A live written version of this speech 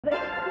I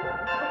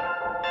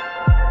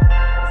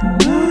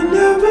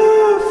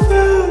never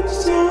felt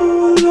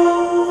so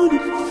alone,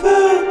 it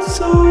felt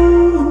so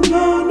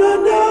alone, I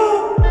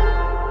know.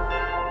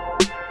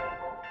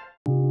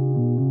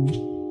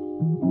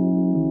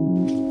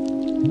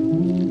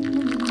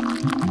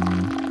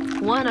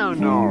 One oh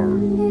no.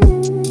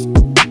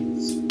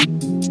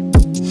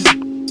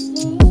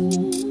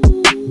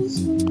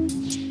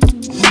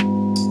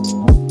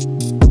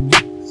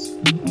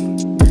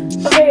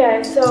 Okay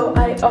guys, so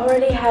I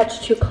already had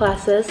 2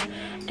 classes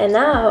and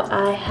now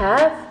I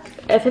have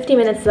 50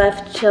 minutes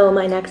left till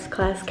my next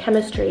class,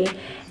 chemistry,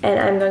 and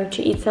I'm going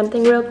to eat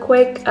something real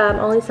quick,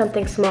 only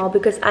something small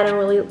because I don't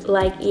really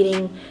like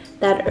eating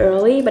that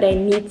early, but I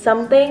need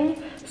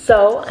something.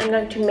 So I'm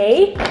going to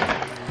make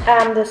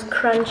this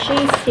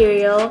crunchy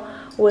cereal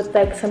with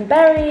like some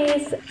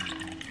berries.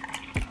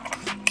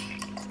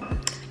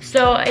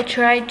 So I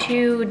try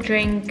to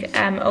drink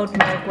oat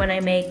milk when I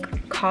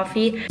make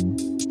coffee.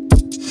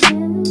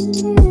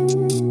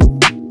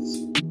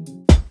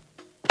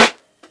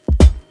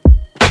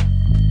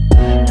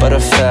 But a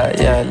fat,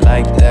 yeah, I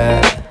like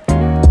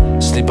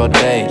that. Sleep all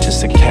day,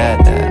 just a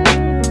cat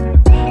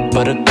nap.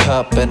 But a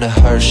cup and a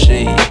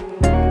Hershey.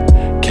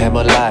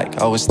 Camel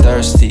like, always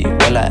thirsty.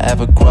 Will I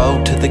ever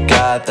grow to the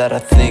guy that I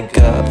think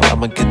of?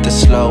 I'ma get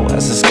this slow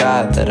as this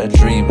guy that I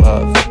dream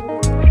of.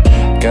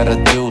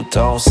 Gotta do,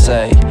 don't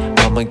say.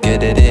 I'ma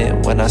get it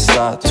in when I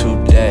start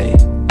today.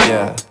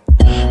 Yeah.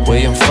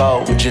 William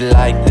Foe, would you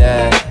like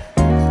that?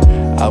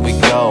 I'll be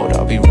gold,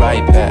 I'll be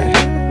right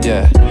back.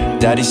 Yeah.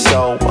 Daddy's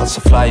soul wants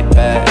a flight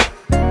back,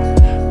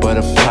 but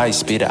a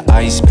price be the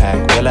ice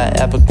pack. Will I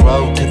ever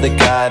grow to the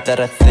guy that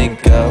I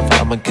think of?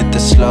 I'ma get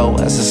this slow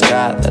as this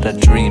guy that I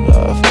dream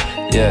of.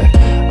 Yeah,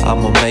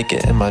 I'ma make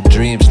it in my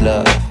dreams,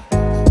 love.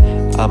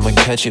 I'ma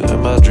catch you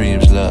in my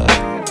dreams, love.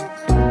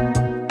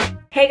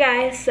 Hey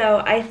guys,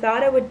 so I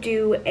thought I would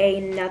do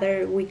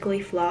another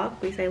weekly vlog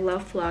because I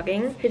love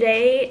vlogging.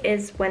 Today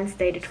is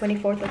Wednesday, the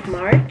 24th of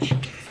March.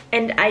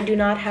 And I do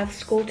not have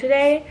school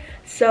today.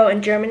 So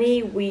in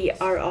Germany, we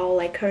are all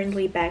like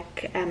currently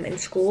back in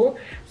school,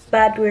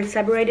 but we're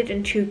separated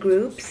in 2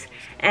 groups.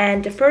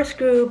 And the first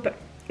group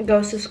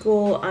goes to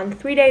school on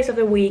 3 days of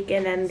the week,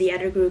 and then the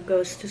other group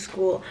goes to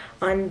school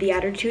on the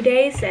other 2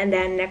 days, and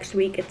then next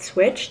week it's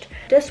switched.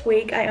 This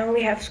week I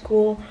only have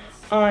school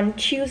on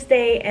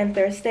Tuesday and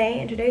Thursday,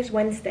 and today's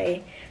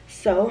Wednesday.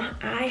 So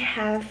I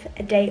have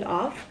a day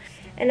off.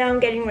 And now I'm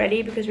getting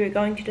ready because we're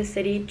going to the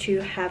city to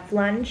have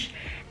lunch.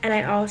 And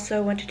I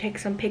also want to take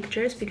some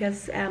pictures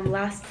because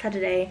last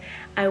Saturday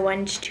I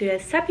went to a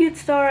substitute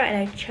store and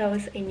I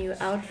chose a new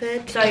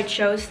outfit. So I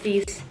chose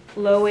these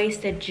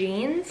low-waisted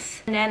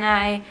jeans. And then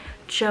I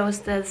chose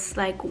this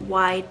like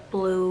white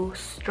blue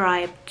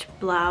striped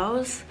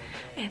blouse.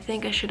 I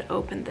think I should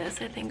open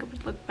this. I think it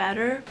would look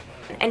better.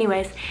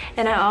 Anyways,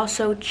 then I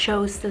also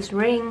chose this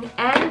ring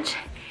and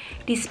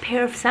these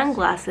pair of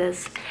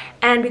sunglasses.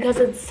 And because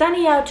it's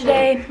sunny out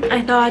today,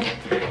 I thought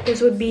this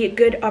would be a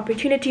good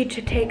opportunity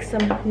to take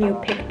some new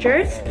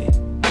pictures.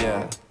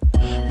 Yeah,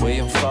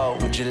 William Foe,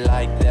 would you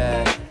like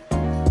that?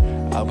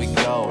 I'll be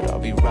gold, I'll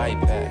be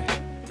right back.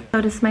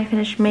 So this is my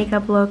finished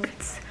makeup look.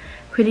 It's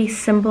pretty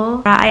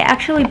simple. I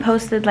actually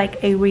posted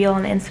like a reel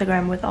on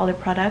Instagram with all the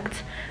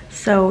products,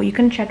 so you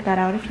can check that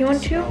out if you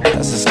want to.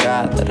 That's the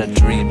sky that I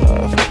dream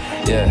of.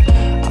 Yeah,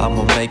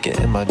 I'ma make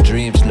it in my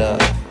dreams,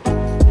 love.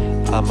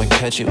 I'ma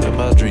catch you in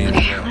my dreams.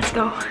 Okay, let's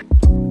go.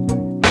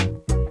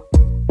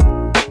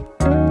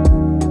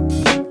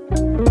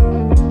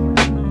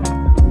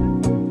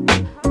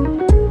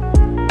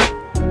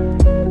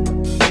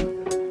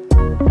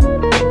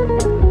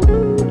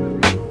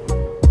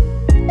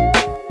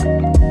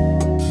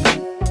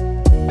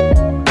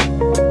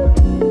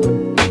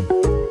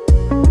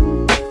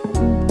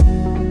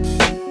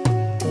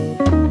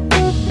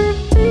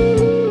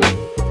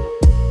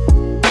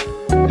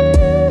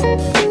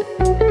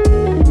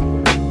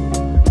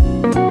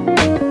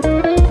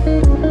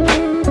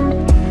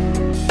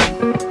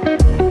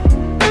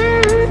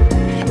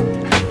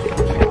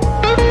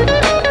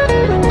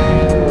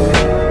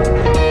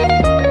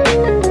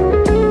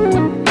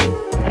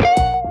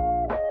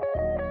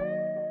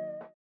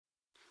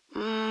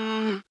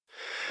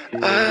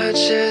 I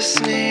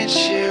just need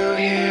you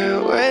here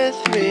with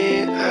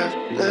me. I've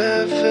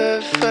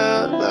never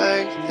felt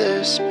like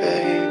this,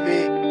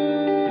 baby.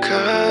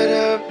 Caught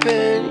up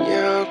in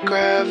your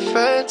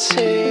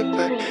gravity,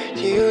 but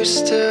you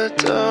still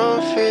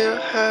don't feel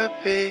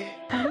happy.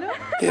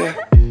 Yeah,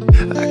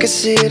 I can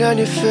see it on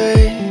your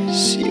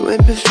face. You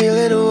ain't been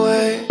feeling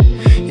away.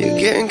 You're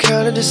getting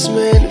kinda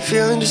dismayed, and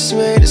feeling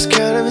dismayed is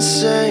kind of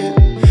insane.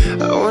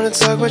 I wanna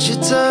talk what you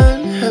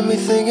done, had me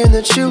thinking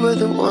that you were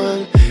the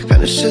one.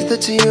 Kinda shit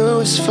that to you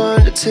was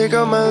fun, to take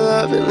all my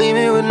love and leave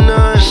me with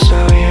none. So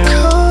you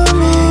call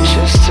me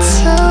just to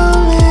tell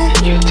me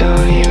you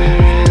don't even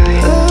really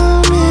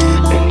love me,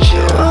 and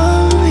you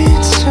want me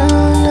to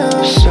know.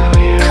 So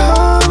you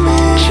call me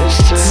just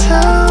to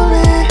tell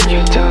me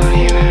you don't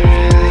even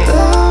really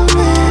love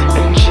me,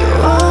 and you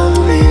want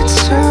me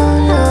to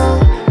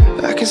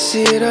know. I can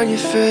see it on your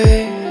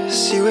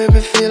face. You ain't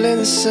been feeling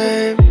the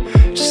same.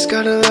 Just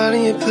got a lot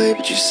on your plate,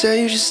 but you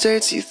say you just stay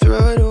till you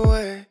throw it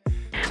away.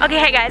 Okay,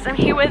 hey guys, I'm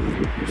here with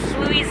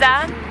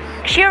Louisa.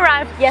 She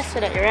arrived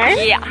yesterday,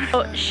 right? Yeah.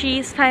 So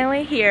she's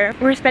finally here.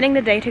 We're spending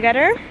the day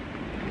together.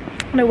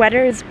 The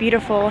weather is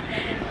beautiful.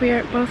 We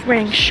are both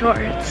wearing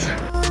shorts.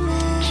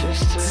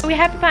 We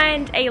have to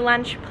find a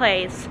lunch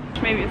place.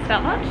 Maybe a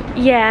salad?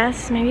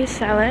 Yes, maybe a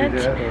salad.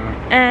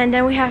 And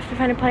then we have to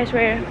find a place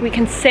where we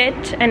can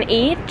sit and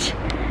eat.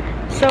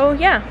 So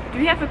yeah. Do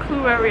we have a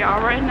clue where we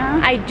are right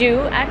now? I do,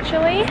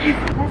 actually.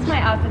 That's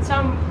my outfit. So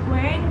I'm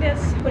wearing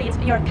this hoodie.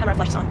 Your camera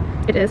flash is on.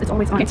 It is, it's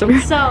always on. So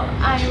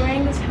I'm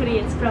wearing this hoodie.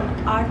 It's from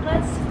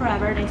Artless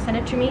Forever. They sent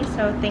it to me,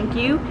 so thank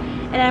you.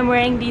 And I'm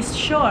wearing these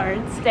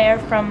shorts. They're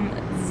from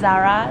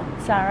Zara.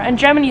 In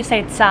German you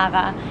say it's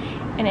Zara.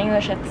 In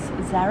English it's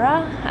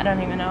Zara. I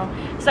don't even know.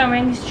 So I'm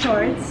wearing these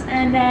shorts.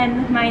 And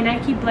then my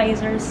Nike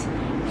Blazers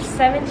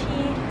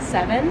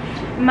 77.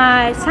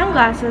 My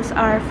sunglasses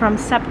are from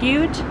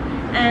Subdued.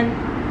 And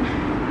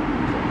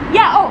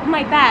yeah, oh,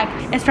 my bag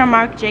is from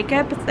Marc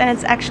Jacobs, and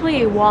it's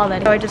actually a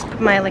wallet. So I just put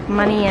my like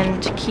money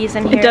and keys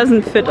in here. It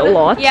doesn't fit a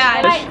lot.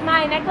 Yeah,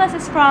 my necklace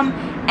is from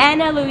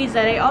Anna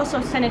Luisa. They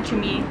also sent it to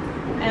me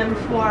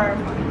for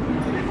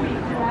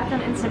on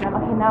Instagram.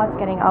 Okay, now it's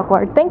getting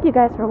awkward. Thank you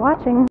guys for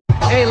watching.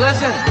 Hey,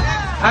 listen,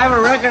 I have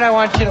a record I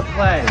want you to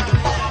play.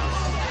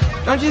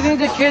 Don't you think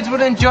the kids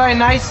would enjoy a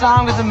nice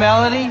song with a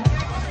melody?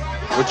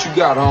 What you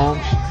got,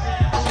 Holmes?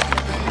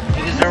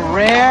 It is a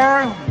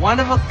rare,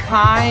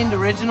 one-of-a-kind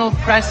original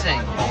pressing.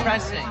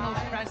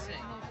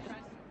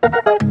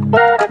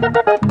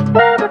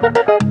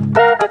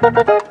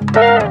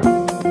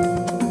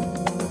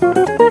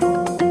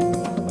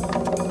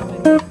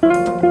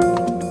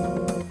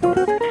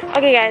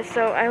 Okay guys,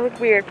 so I look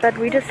weird, but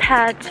we just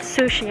had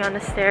sushi on the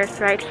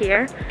stairs right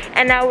here.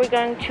 And now we're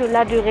going to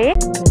La Durée.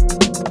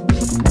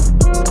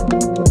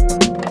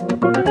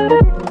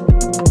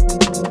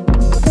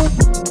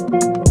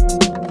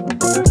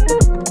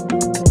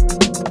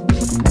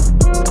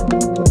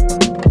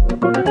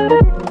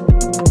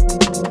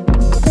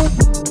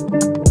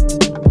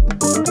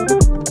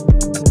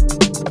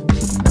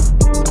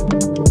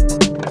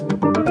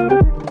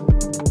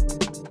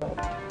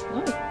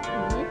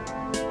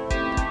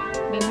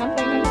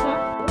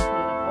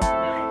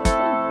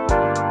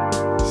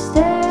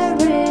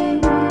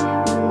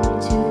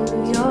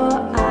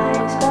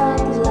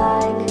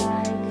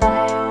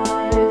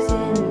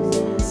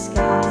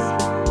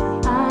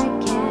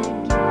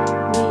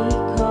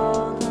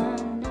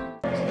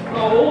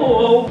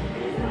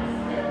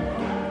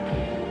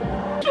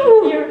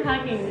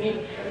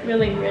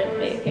 Really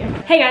weirdly.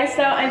 Hey guys,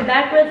 so I'm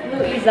back with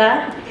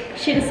Louisa.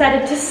 She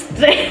decided to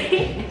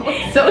stay.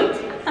 So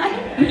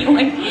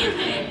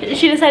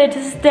she decided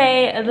to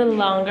stay a little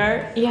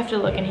longer. You have to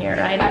look in here,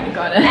 right? I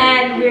got it.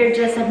 And we're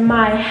just at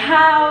my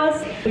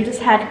house. We just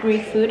had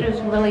Greek food. It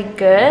was really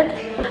good.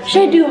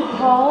 Should I do a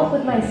haul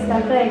with my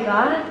stuff that I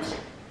got?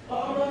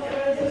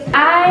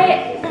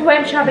 I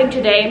went shopping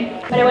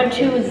today, but I went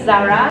to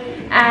Zara.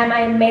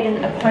 I made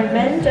an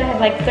appointment. I had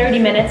like 30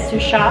 minutes to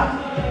shop.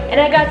 And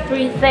I got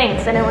 3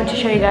 things, and I want to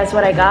show you guys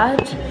what I got.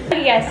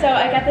 Okay guys, so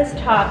I got this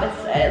top.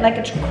 It's like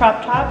a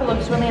crop top. It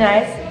looks really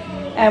nice.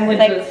 With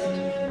like...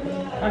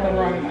 on the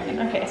wrong line.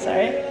 Okay,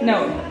 sorry.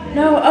 No.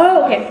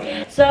 Oh,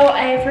 okay. So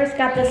I first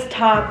got this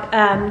top,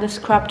 this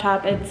crop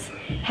top. It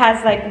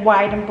has like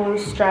white and blue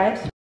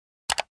stripes.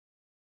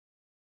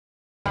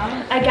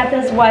 I got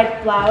this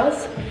white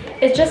blouse.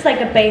 It's just like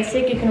a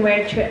basic. You can wear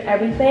it to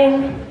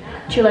everything.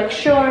 To like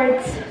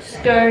shorts,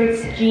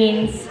 skirts,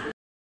 jeans.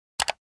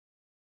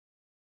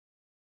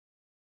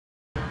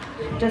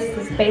 Just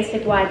this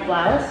basic white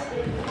blouse.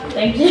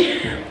 Thank you.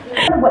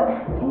 What?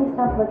 Can you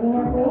stop looking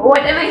at me? What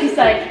am I just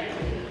like?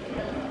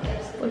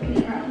 Just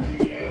looking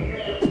around.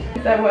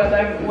 Is that what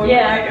I look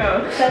like?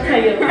 Oh. That's how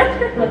you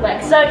look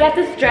like. So I got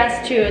this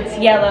dress too. It's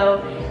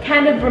yellow.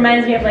 Kind of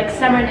reminds me of like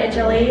summer in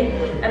Italy.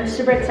 I'm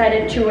super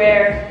excited to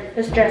wear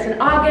this dress in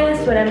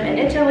August when I'm in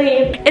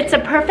Italy. It's a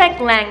perfect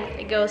length.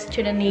 It goes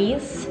to the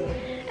knees.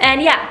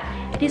 And yeah.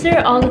 These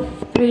are all the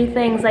 3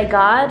 things I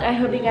got. I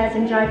hope you guys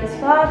enjoyed this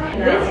vlog.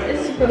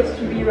 This is supposed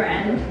to be your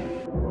end.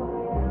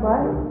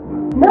 What?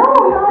 No.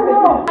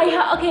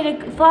 Okay, the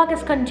vlog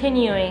is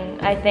continuing,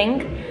 I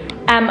think.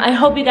 I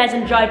hope you guys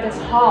enjoyed this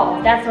haul.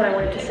 That's what I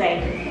wanted to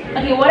say.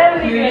 Okay, what are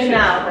we doing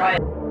now?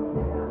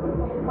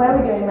 What are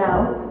we doing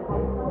now?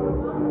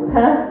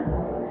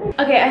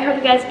 Huh? Okay, I hope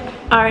you guys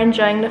are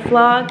enjoying the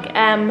vlog.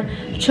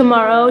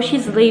 Tomorrow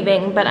she's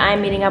leaving, but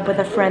I'm meeting up with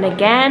a friend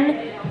again.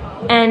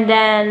 And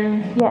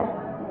then, yeah.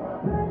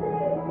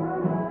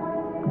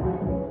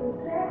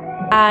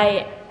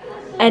 I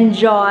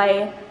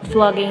enjoy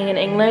vlogging in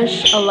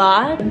English a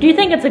lot. Do you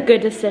think it's a good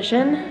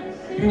decision?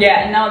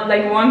 Yeah, now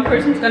like one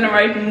person's gonna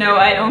write no,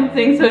 I don't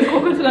think so, and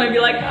Coco's gonna be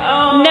like,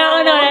 oh.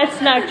 No, that's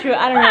not true.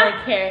 I don't really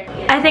care.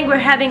 I think we're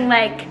having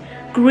like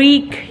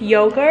Greek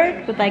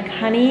yogurt with like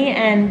honey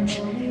and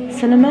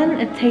cinnamon.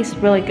 It tastes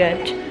really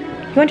good.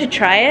 You want to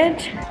try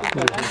it?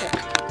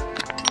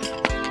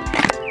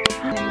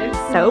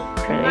 so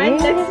pretty.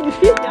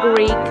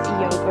 Greek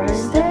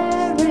yogurt.